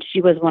people. And she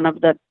was one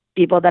of the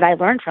people that I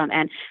learned from.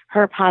 And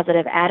her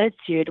positive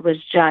attitude was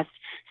just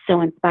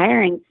so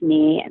inspiring to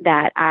me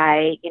that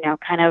I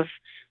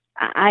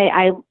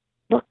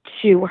looked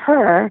to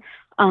her.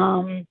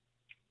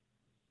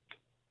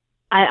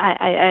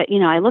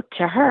 I looked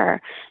to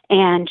her,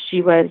 and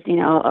she was,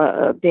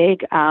 a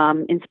big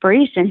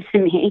inspiration to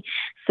me.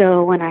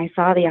 So when I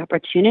saw the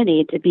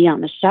opportunity to be on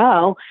the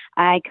show,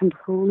 I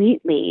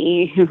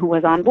completely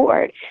was on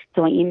board.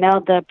 So I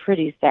emailed the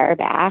producer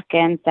back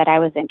and said I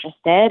was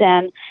interested,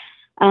 and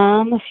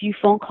a few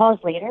phone calls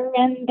later,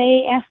 and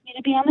they asked me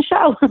to be on the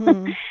show.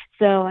 Mm.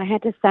 So I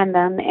had to send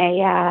them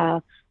a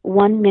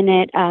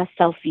 1-minute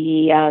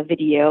selfie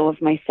video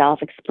of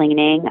myself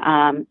explaining,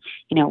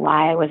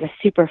 why I was a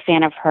super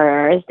fan of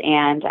hers,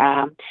 and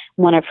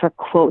one of her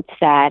quotes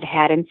that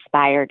had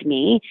inspired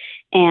me.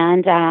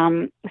 And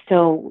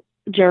so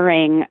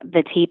during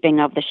the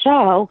taping of the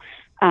show,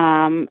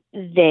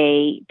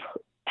 they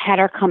had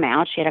her come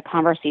out. She had a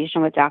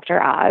conversation with Dr.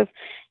 Oz,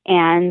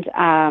 and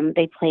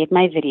they played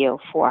my video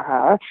for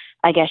her.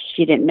 I guess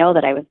she didn't know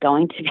that I was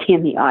going to be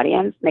in the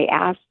audience. They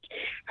asked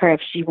her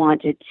if she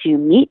wanted to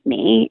meet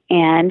me,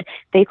 and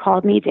they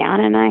called me down,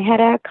 and I had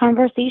a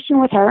conversation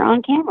with her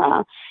on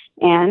camera,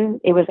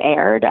 and it was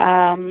aired,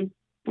 I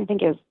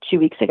think it was 2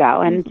 weeks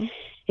ago, and mm-hmm.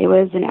 It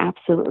was an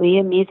absolutely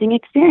amazing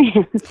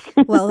experience.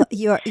 Well,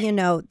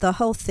 the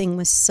whole thing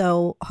was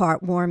so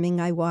heartwarming.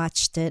 I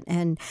watched it,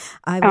 and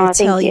I will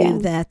tell you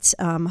that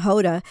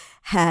Hoda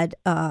had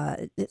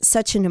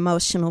such an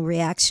emotional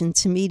reaction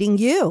to meeting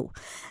you.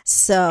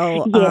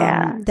 So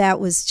that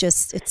was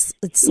just it's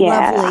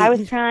lovely. I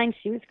was crying.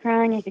 She was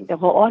crying. I think the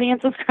whole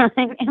audience was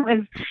crying.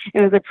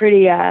 It was a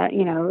pretty it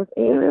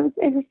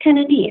was kind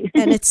of neat.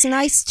 And it's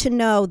nice to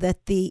know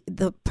that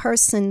the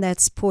person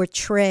that's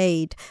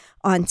portrayed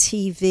on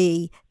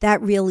TV,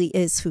 that really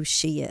is who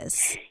she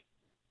is.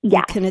 Yeah,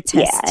 you can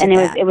attest to and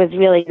that. it was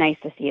really nice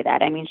to see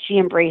that. I mean, she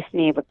embraced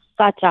me with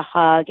such a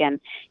hug, and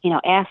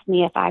asked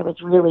me if I was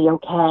really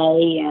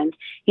okay, and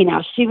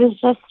she was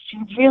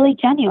really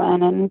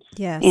genuine, and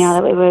yes.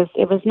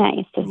 It was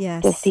nice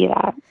to see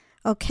that.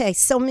 Okay,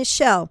 so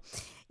Michele,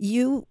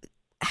 you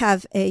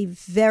have a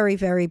very,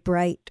 very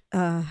bright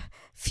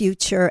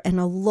future and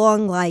a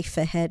long life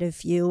ahead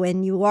of you,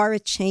 and you are a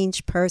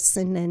changed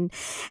person,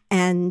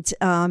 and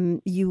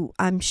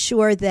I'm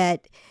sure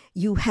that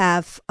you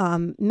have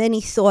many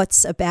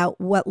thoughts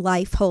about what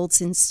life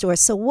holds in store.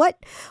 So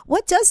what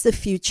does the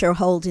future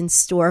hold in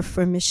store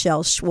for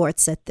Michele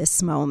Schwartz at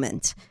this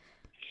moment?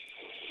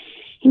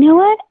 You know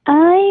what?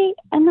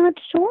 I'm not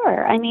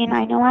sure. I mean,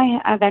 I know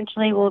I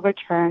eventually will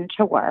return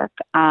to work,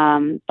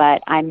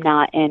 but I'm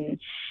not in.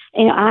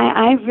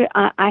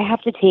 I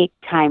have to take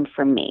time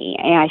for me,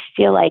 and I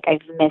feel like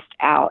I've missed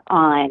out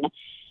on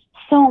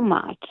so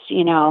much,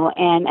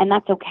 and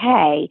that's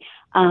okay.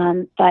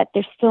 But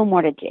there's still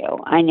more to do.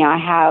 I know I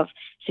have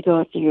to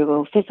go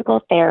through physical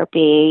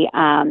therapy,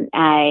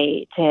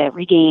 to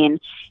regain,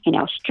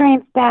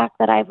 strength back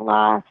that I've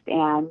lost,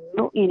 and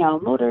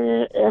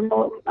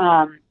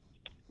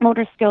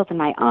motor skills in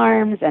my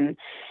arms, and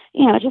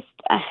I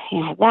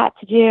have that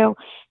to do.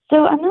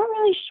 So I'm not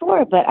really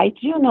sure, but I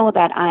do know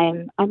that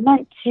I'm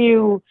meant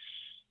to,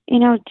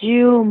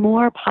 do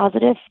more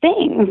positive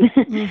things.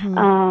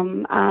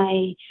 Mm-hmm.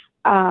 I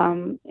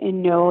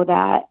know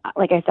that,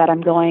 like I said,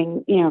 I'm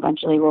going,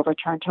 eventually will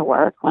return to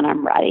work when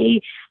I'm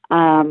ready.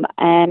 And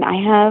I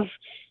have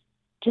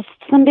just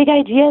some big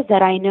ideas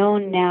that I know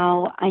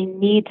now I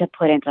need to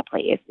put into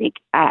place.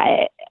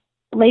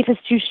 Life is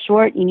too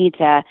short. You need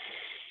to,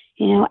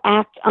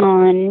 act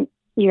on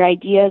your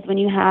ideas when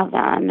you have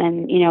them,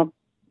 and you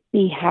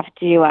have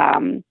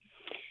to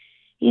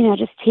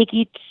just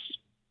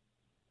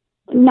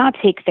not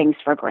take things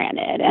for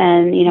granted,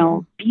 and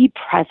be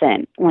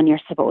present when you're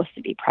supposed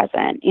to be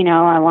present.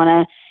 I want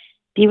to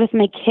be with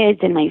my kids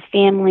and my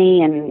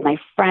family and my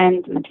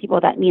friends and the people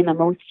that mean the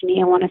most to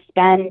me. I want to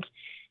spend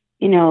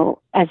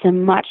as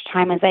much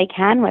time as I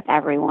can with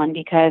everyone,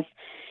 because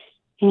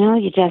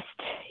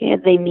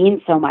they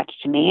mean so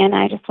much to me, and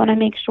I just want to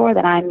make sure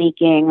that I'm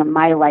making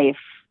my life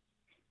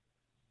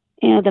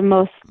the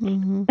most,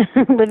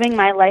 living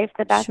my life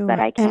the best that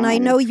I can. And I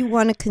know you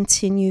want to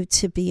continue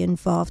to be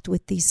involved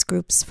with these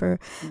groups for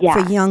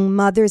young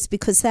mothers,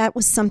 because that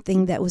was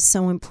something that was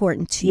so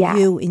important to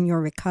you in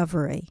your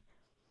recovery.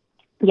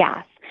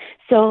 Yes.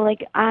 So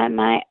like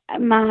my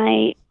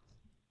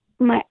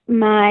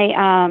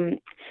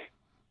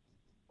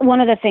one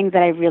of the things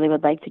that I really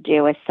would like to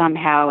do is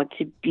somehow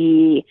to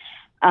be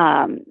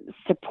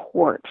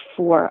support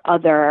for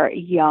other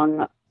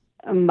young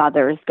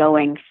mothers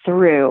going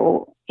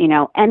through,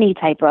 any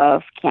type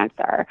of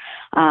cancer.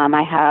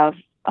 I have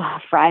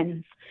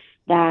friends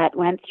that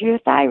went through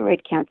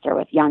thyroid cancer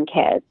with young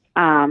kids.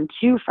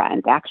 2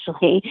 friends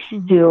actually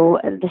who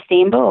the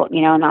same boat,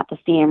 not the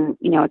same,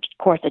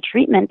 course of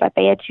treatment, but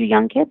they had 2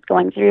 young kids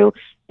going through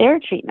their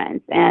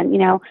treatments. And,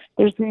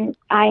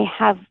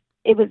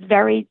 it was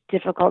very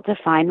difficult to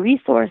find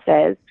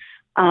resources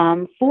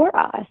for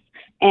us.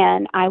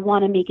 And I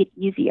want to make it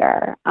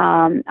easier.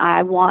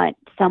 I want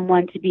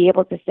someone to be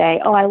able to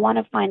say, oh, I want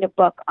to find a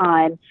book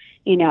on,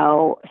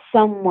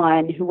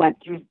 someone who went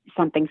through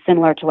something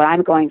similar to what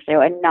I'm going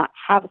through and not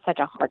have such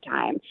a hard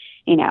time.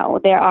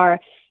 There are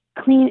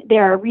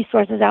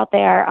resources out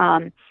there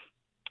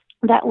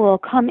that will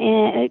come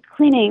in,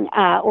 cleaning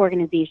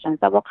organizations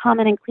that will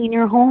come in and clean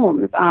your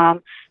homes,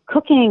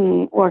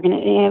 cooking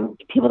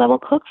people that will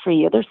cook for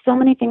you. There's so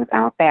many things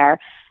out there.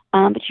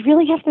 But you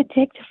really have to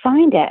dig to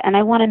find it. And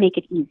I want to make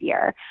it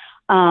easier.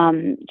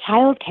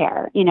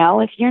 Childcare,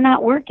 if you're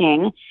not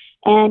working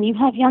and you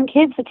have young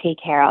kids to take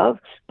care of,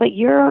 but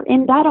you're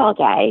in bed all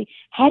day,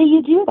 how do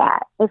you do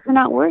that? If you're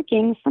not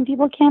working, some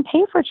people can't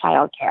pay for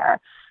childcare.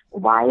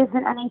 Why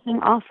isn't anything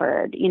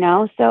offered?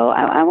 So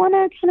I want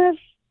to kind of,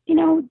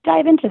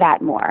 dive into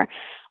that more.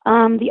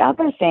 The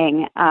other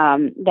thing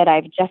that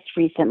I've just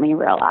recently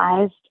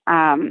realized,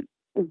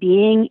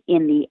 being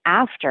in the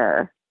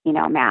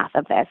math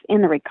of this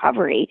in the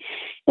recovery,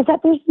 is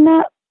that there's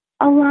not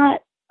a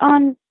lot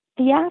on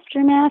the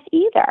aftermath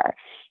either.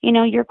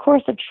 Your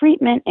course of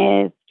treatment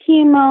is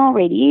chemo,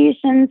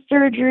 radiation,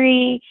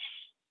 surgery,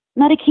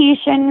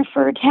 medication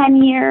for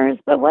 10 years.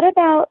 But what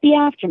about the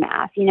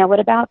aftermath? What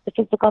about the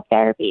physical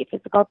therapy?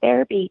 Physical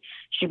therapy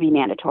should be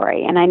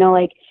mandatory. And I know,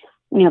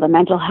 the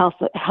mental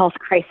health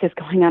crisis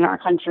going on in our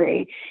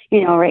country,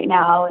 right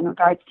now in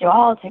regards to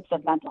all types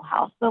of mental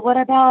health. But what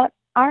about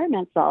our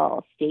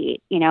mental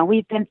state?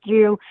 We've been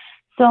through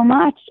so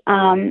much.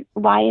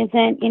 Why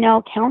isn't,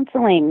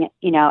 counseling,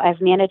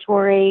 as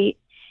mandatory?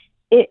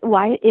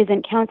 Why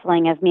isn't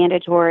counseling as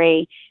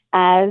mandatory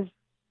as,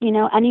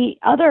 any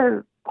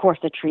other course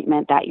of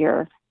treatment that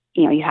you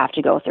have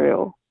to go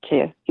through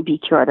to be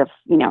cured of,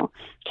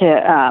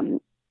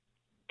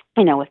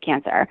 with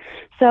cancer?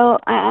 So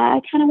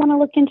I kind of want to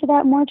look into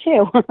that more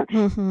too.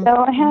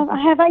 So I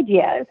have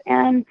ideas,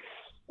 and,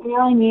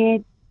 I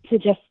need to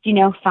just,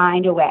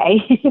 find a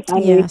way. If I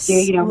need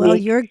to, well,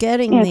 you're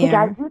getting there. To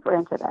dive deeper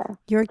into this.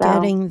 You're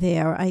getting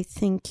there. I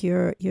think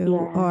you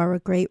are a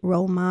great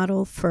role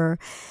model for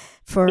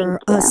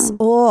us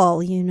all.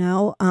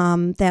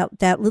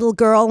 That little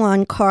girl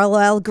on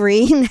Carlisle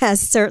Green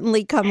has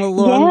certainly come a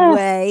long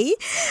way.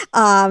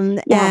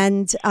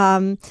 And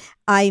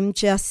I'm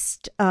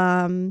just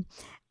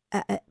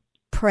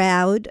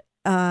proud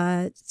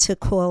to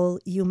call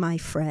you my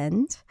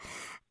friend.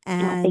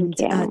 And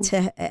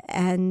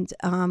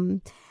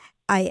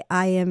I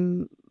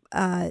am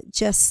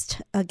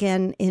just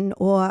again in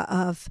awe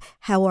of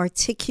how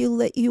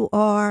articulate you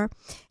are,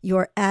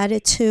 your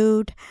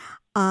attitude,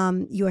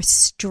 your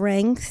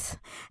strength,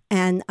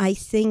 and I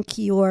think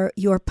your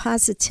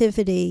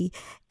positivity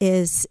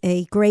is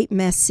a great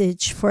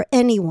message for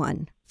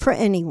anyone.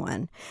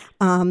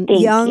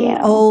 Young,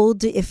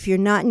 old, if you're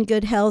not in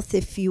good health,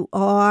 if you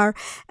are,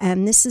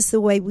 and this is the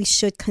way we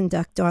should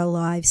conduct our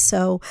lives.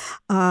 So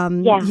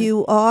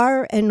you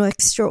are an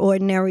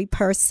extraordinary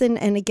person.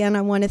 And again,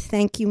 I want to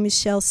thank you,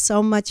 Michele,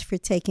 so much for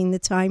taking the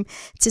time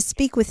to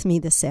speak with me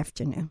this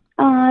afternoon.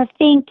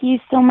 Thank you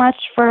so much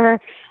for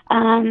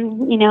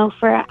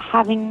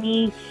having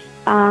me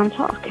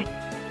talk.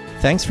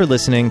 Thanks for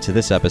listening to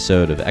this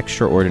episode of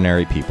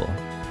Extraordinary People.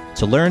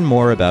 To learn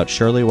more about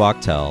Shirley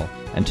Wachtel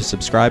and to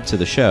subscribe to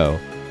the show,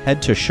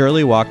 head to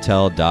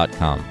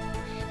shirleywachtel.com.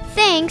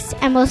 Thanks,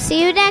 and we'll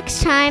see you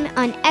next time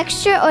on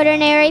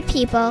Extraordinary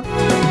People.